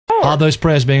Sure. Are those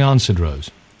prayers being answered,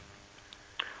 Rose?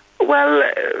 Well,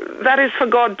 that is for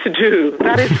God to do.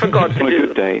 That is for God to do. On a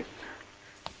good day.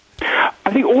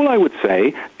 I think all I would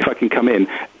say, if I can come in,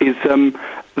 is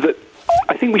that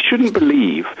I think we shouldn't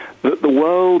believe that the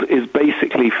world is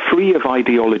basically free of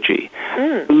ideology.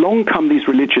 Along come these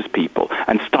religious people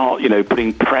and start,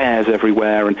 putting prayers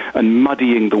everywhere and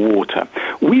muddying the water.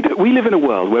 We live in a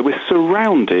world where we're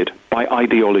surrounded by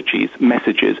ideologies,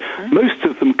 messages, most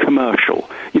of them commercial.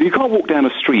 You can't walk down a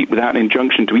street without an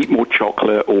injunction to eat more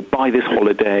chocolate or buy this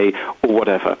holiday or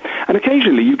whatever. And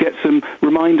occasionally you get some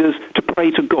reminders to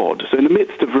pray to God. So in the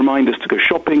midst of reminders to go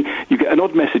shopping, you get an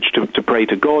odd message to pray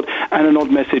to God and an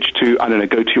odd message to,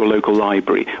 go to your local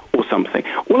library or something.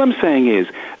 All I'm saying is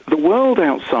the world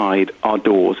outside our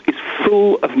doors is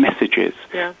full of messages.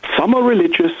 Yeah. Some are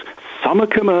religious, some are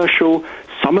commercial,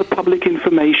 some are public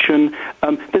information.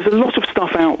 There's a lot of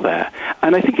stuff out there.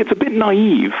 And I think it's a bit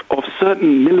naive of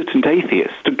certain militant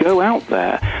atheists to go out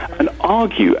there and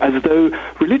argue as though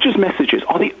religious messages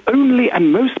are the only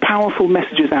and most powerful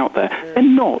messages out there. They're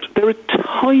not. They're a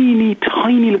tiny,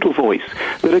 tiny little voice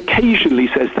that occasionally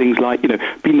says things like,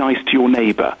 be nice to your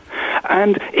neighbor.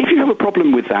 And if you have a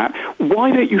problem with that,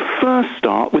 why don't you first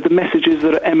start with the messages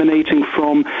that are emanating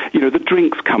from, the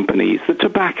drinks companies, the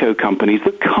tobacco companies,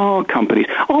 the car companies?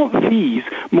 Aren't these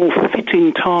more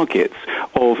fitting targets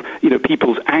of,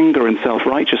 people's anger and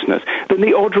self-righteousness than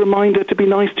the odd reminder to be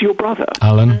nice to your brother?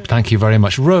 Alan, thank you very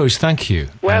much. Rose, thank you.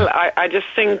 Well, I just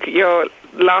think your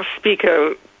last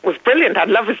speaker was brilliant. I'd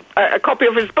love a copy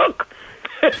of his book.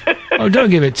 Oh, don't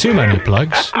give it too many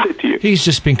plugs. He's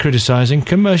just been criticising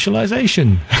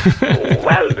commercialisation.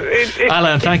 Well,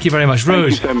 Alan, thank you very much.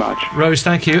 Rose, thank you so much. Rose,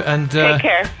 thank you. And take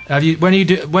care.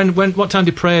 What time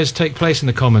do prayers take place in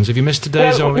the Commons? Have you missed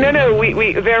today's? No.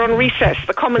 They're on recess.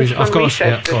 The Commons on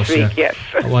recess this week. Yeah. Yes,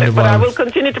 but I will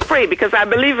continue to pray because I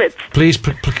believe it.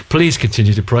 Please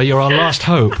continue to pray. You're our last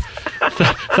hope.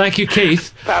 Thank you,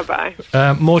 Keith.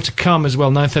 Bye-bye. More to come as well.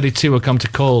 9:32 will come to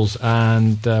calls,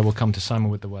 and we'll come to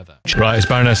Simon with the weather. Right, it's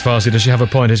Baroness Warsi. Does she have a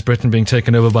point? Is Britain being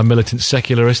taken over by militant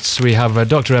secularists? We have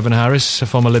Dr. Evan Harris, a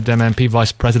former Lib Dem MP,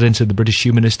 Vice President of the British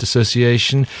Humanist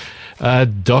Association.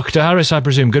 Dr. Harris, I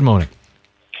presume. Good morning.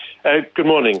 Good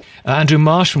morning. Andrew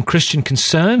Marsh from Christian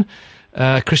Concern,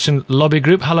 Christian Lobby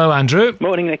Group. Hello, Andrew.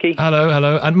 Morning, Nicky.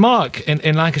 Hello. And Mark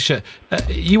in Lancashire.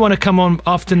 You want to come on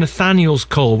after Nathaniel's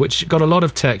call, which got a lot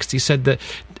of text. He said that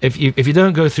if you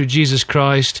don't go through Jesus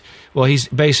Christ, well, he's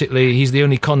the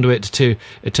only conduit to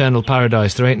eternal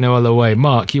paradise. There ain't no other way.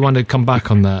 Mark, you want to come back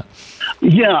on that?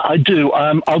 Yeah, I do.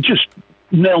 I'll just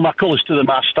nail my colours to the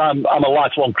mast. I'm a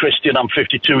lifelong Christian. I'm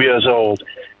 52 years old.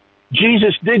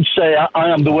 Jesus did say, I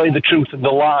am the way, the truth, and the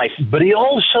life. But he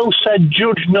also said,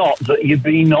 judge not, that you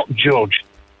be not judged.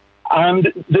 And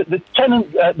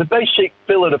the basic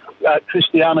pillar of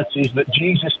Christianity is that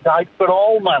Jesus died for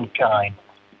all mankind.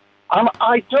 And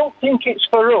I don't think it's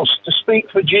for us to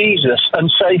speak for Jesus and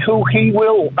say who he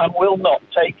will and will not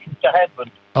take into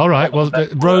heaven. All right, well,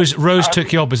 Rose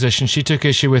took your position. She took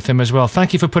issue with him as well.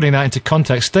 Thank you for putting that into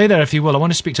context. Stay there if you will. I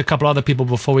want to speak to a couple of other people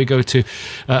before we go to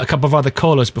a couple of other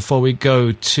callers before we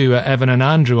go to Evan and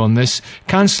Andrew on this.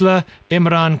 Councillor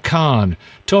Imran Khan,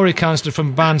 Tory councillor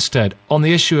from Banstead, on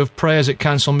the issue of prayers at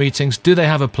council meetings, do they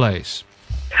have a place?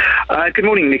 Good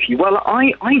morning, Nicky. Well,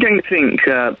 I don't think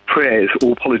prayers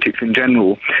or politics in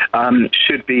general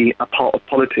should be a part of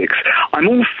politics. I'm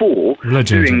all for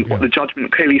doing what the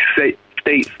judgment clearly states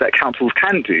that councils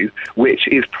can do, which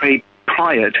is pray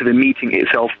prior to the meeting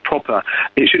itself proper.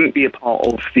 It shouldn't be a part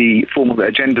of the formal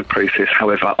agenda process,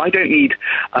 however. I don't need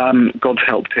God's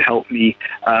help to help me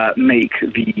make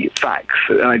the facts.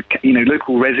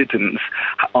 Local residents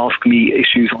ask me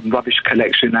issues on rubbish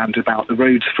collection and about the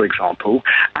roads, for example,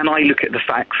 and I look at the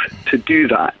facts to do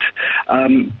that.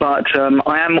 But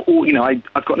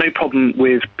I've got no problem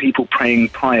with people praying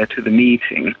prior to the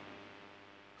meeting.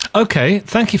 Okay,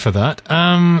 thank you for that.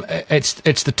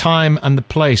 It's the time and the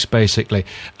place, basically.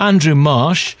 Andrew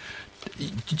Marsh,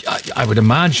 I would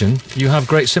imagine you have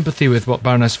great sympathy with what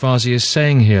Baroness Warsi is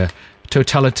saying here.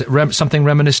 Something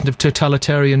reminiscent of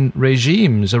totalitarian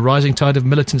regimes, a rising tide of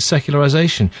militant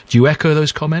secularisation. Do you echo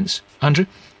those comments, Andrew?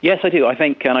 Yes, I do. I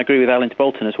think, and I agree with Alan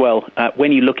Bolton as well,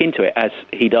 when you look into it, as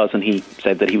he does, and he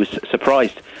said that he was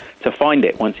surprised to find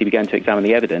it once he began to examine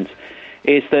the evidence,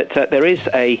 is that there is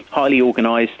a highly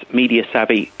organised,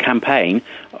 media-savvy campaign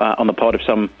on the part of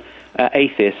some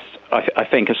atheists, I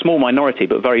think a small minority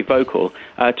but very vocal,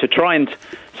 to try and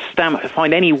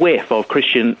find any whiff of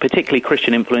particularly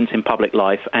Christian influence in public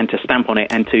life and to stamp on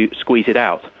it and to squeeze it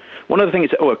out.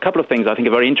 A couple of things I think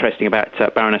are very interesting about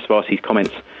Baroness Warsi's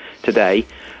comments today.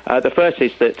 The first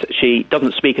is that she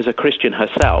doesn't speak as a Christian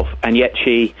herself, and yet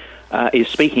she is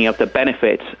speaking of the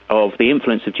benefit of the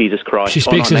influence of Jesus Christ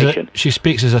on our nation. She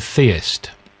speaks as a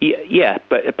theist. Yeah,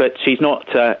 but she's not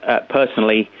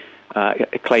personally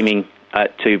claiming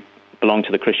to belong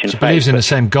to the Christian faith. She believes in the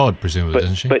same God, presumably,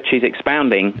 doesn't she? But she's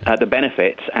expounding the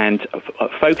benefits and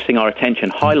focusing our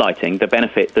attention, highlighting the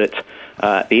benefit that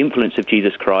the influence of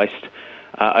Jesus Christ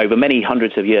over many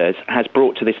hundreds of years has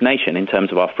brought to this nation in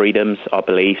terms of our freedoms, our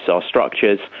beliefs, our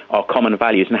structures, our common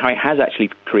values, and how it has actually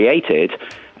created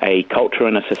a culture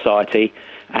and a society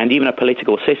and even a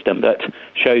political system that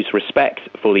shows respect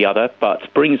for the other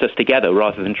but brings us together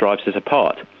rather than drives us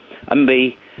apart. And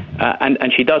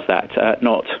she does that,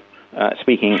 not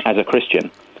speaking as a Christian.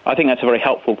 I think that's a very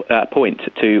helpful point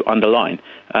to underline,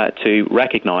 to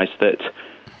recognise that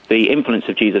the influence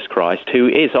of Jesus Christ, who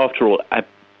is, after all,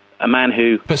 a man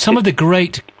who... But some of the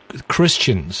great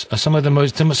Christians, some of the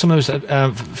most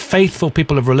faithful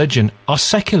people of religion, are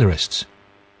secularists.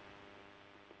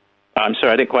 I'm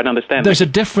sorry, I didn't quite understand. There's a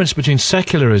difference between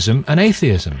secularism and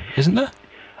atheism, isn't there?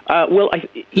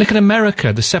 Look at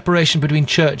America, the separation between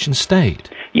church and state.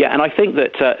 Yeah, and I think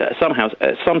that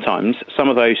sometimes some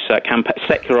of those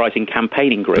secularizing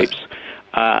campaigning groups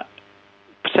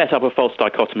set up a false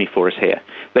dichotomy for us here.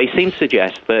 They seem to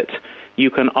suggest that you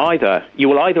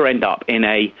will either end up in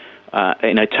a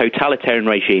totalitarian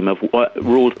regime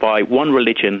ruled by one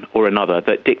religion or another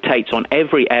that dictates on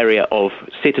every area of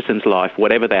citizens' life,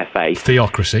 whatever their faith.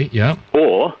 Theocracy, yeah.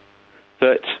 Or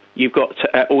that you've got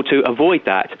to avoid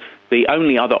that. The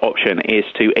only other option is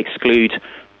to exclude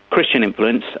Christian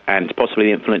influence and possibly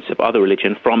the influence of other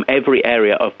religion from every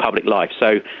area of public life.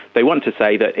 So they want to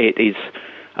say that it is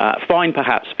fine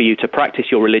perhaps for you to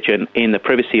practice your religion in the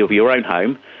privacy of your own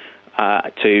home,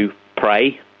 to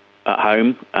pray at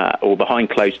home or behind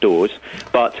closed doors,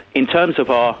 but in terms of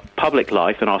our public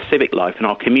life and our civic life and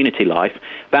our community life,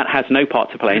 that has no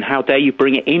part to play, and how dare you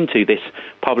bring it into this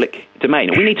public domain?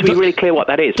 We need to be really clear what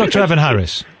that is. Dr. Evan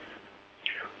Harris.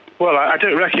 Well, I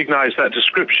don't recognise that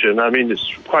description. I mean,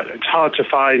 it's hard to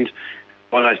find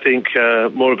one, I think,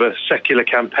 more of a secular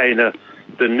campaigner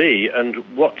than me. And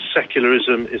what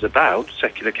secularism is about,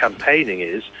 secular campaigning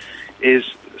is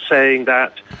saying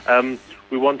that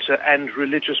we want to end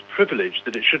religious privilege,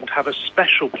 that it shouldn't have a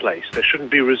special place. There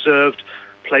shouldn't be reserved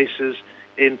places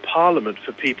in Parliament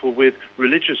for people with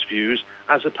religious views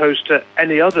as opposed to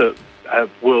any other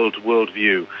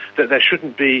worldview, that there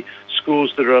shouldn't be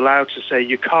schools that are allowed to say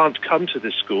you can't come to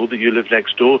this school that you live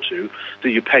next door to, that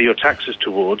you pay your taxes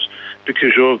towards,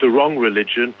 because you're of the wrong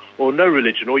religion or no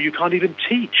religion, or you can't even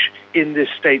teach in this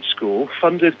state school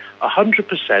funded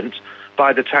 100%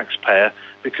 by the taxpayer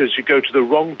because you go to the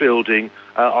wrong building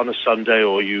on a Sunday,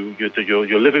 or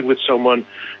you're living with someone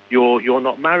you're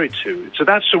not married to.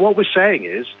 So what we're saying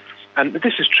is, and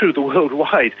this is true the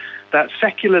worldwide, that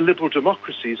secular liberal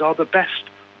democracies are the best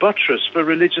buttress for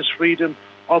religious freedom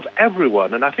of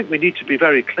everyone. And I think we need to be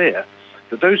very clear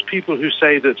that those people who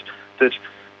say that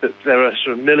there are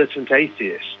sort of militant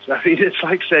atheists, I mean, it's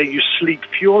like saying you sleep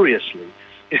furiously.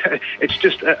 It's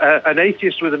just an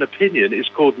atheist with an opinion is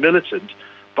called militant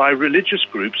by religious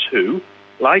groups who,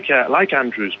 like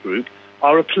Andrew's group,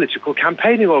 are a political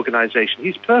campaigning organisation.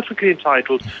 He's perfectly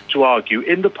entitled to argue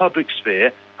in the public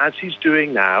sphere, as he's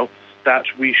doing now, that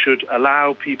we should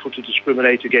allow people to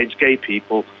discriminate against gay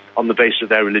people on the basis of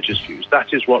their religious views.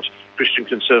 That is what Christian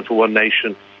Concern for One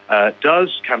Nation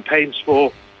does, campaigns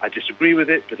for. I disagree with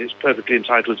it, but it's perfectly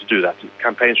entitled to do that. It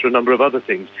campaigns for a number of other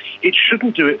things. It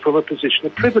shouldn't do it from a position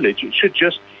of privilege. It should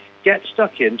just get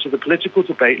stuck into the political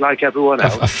debate like everyone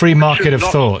else. A free market of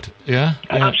thought, yeah?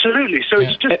 Absolutely. So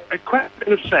it's just a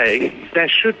question of saying they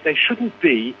shouldn't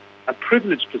be a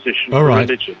privileged position for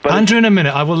religion. But Andrew, in a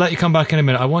minute, I will let you come back in a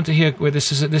minute. I want to hear where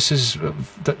this is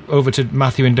over to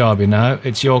Matthew in Derby now.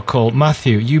 It's your call.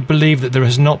 Matthew, you believe that there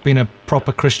has not been a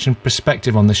proper Christian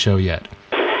perspective on the show yet?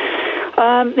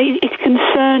 It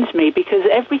concerns me because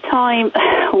every time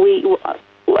I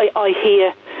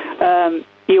hear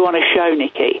you on a show,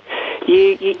 Nicky,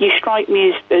 you strike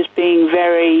me as being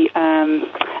very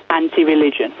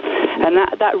anti-religion, and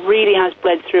that really has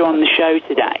bled through on the show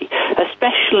today,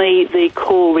 especially the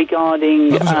call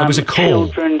regarding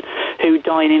children who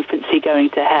die in infancy going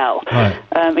to hell. Right.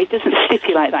 It doesn't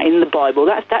stipulate that in the Bible.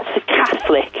 That's a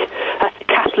Catholic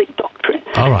doctrine.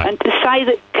 All right. And to say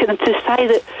that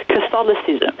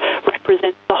Catholicism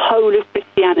represents the whole of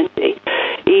Christianity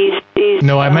is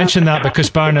No, I mentioned that because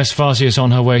Baroness Warsi is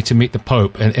on her way to meet the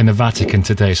Pope in the Vatican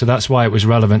today, so that's why it was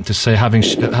relevant to say,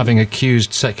 having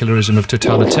accused secularism of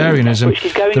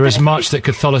totalitarianism, there is much that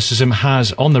Catholicism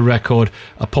has, on the record,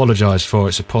 apologised for.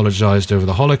 It's apologised over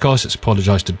the Holocaust, it's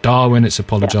apologised to Darwin, it's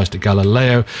apologised to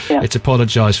Galileo, it's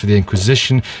apologised for the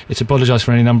Inquisition, it's apologised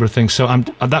for any number of things. So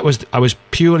I was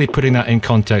purely putting that in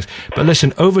context. But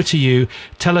listen, over to you.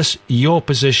 Tell us your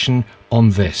position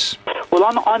on this. Well,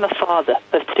 I'm a father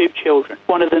of 2 children,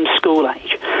 one of them school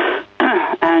age.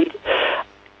 And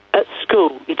at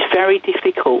school, it's very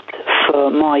difficult for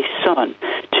my son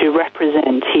to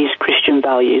represent his Christian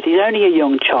values. He's only a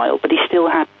young child, but he still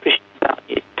has Christian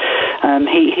values.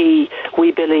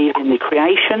 We believe in the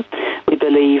creation, we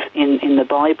believe in the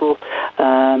Bible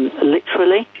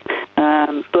literally,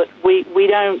 but we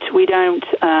don't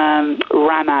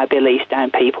ram our beliefs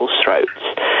down people's throats.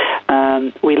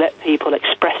 We let people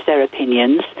express their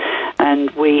opinions, and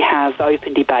we have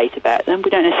open debate about them. We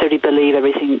don't necessarily believe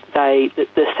everything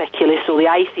the secularists or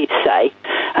the atheists say,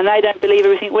 and they don't believe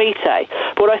everything we say.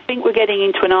 But what I think we're getting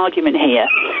into an argument here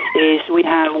is we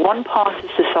have one part of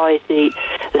society,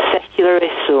 the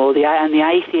secularists and the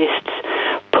atheists,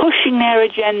 pushing their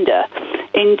agenda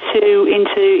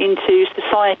into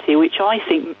society, which I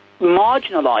think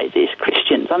marginalises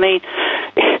Christians. I mean,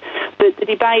 the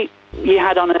debate you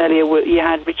had on earlier, you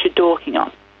had Richard Dawkins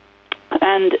on.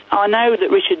 And I know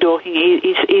that Richard Dawkins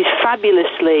is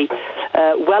fabulously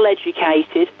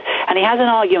well-educated, and he has an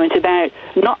argument about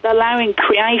not allowing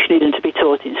creationism to be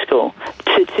taught in school,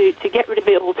 to get rid of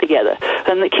it altogether,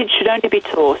 and the kids should only be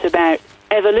taught about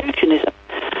evolutionism.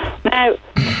 Now,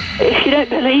 if you don't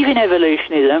believe in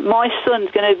evolutionism, my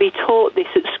son's going to be taught this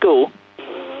at school,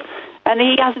 and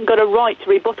he hasn't got a right to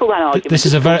rebuttal that argument. This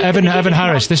is Evan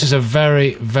Harris. This is a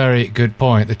very, very good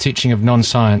point. The teaching of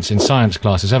non-science in science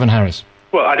classes. Evan Harris.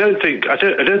 Well, I don't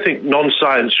think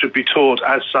non-science should be taught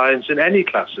as science in any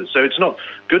classes. So it's not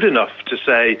good enough to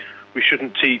say we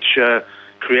shouldn't teach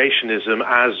creationism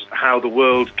as how the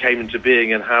world came into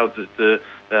being and how the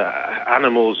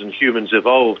animals and humans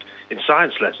evolved in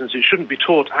science lessons. It shouldn't be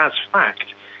taught as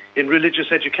fact in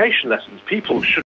religious education lessons. People should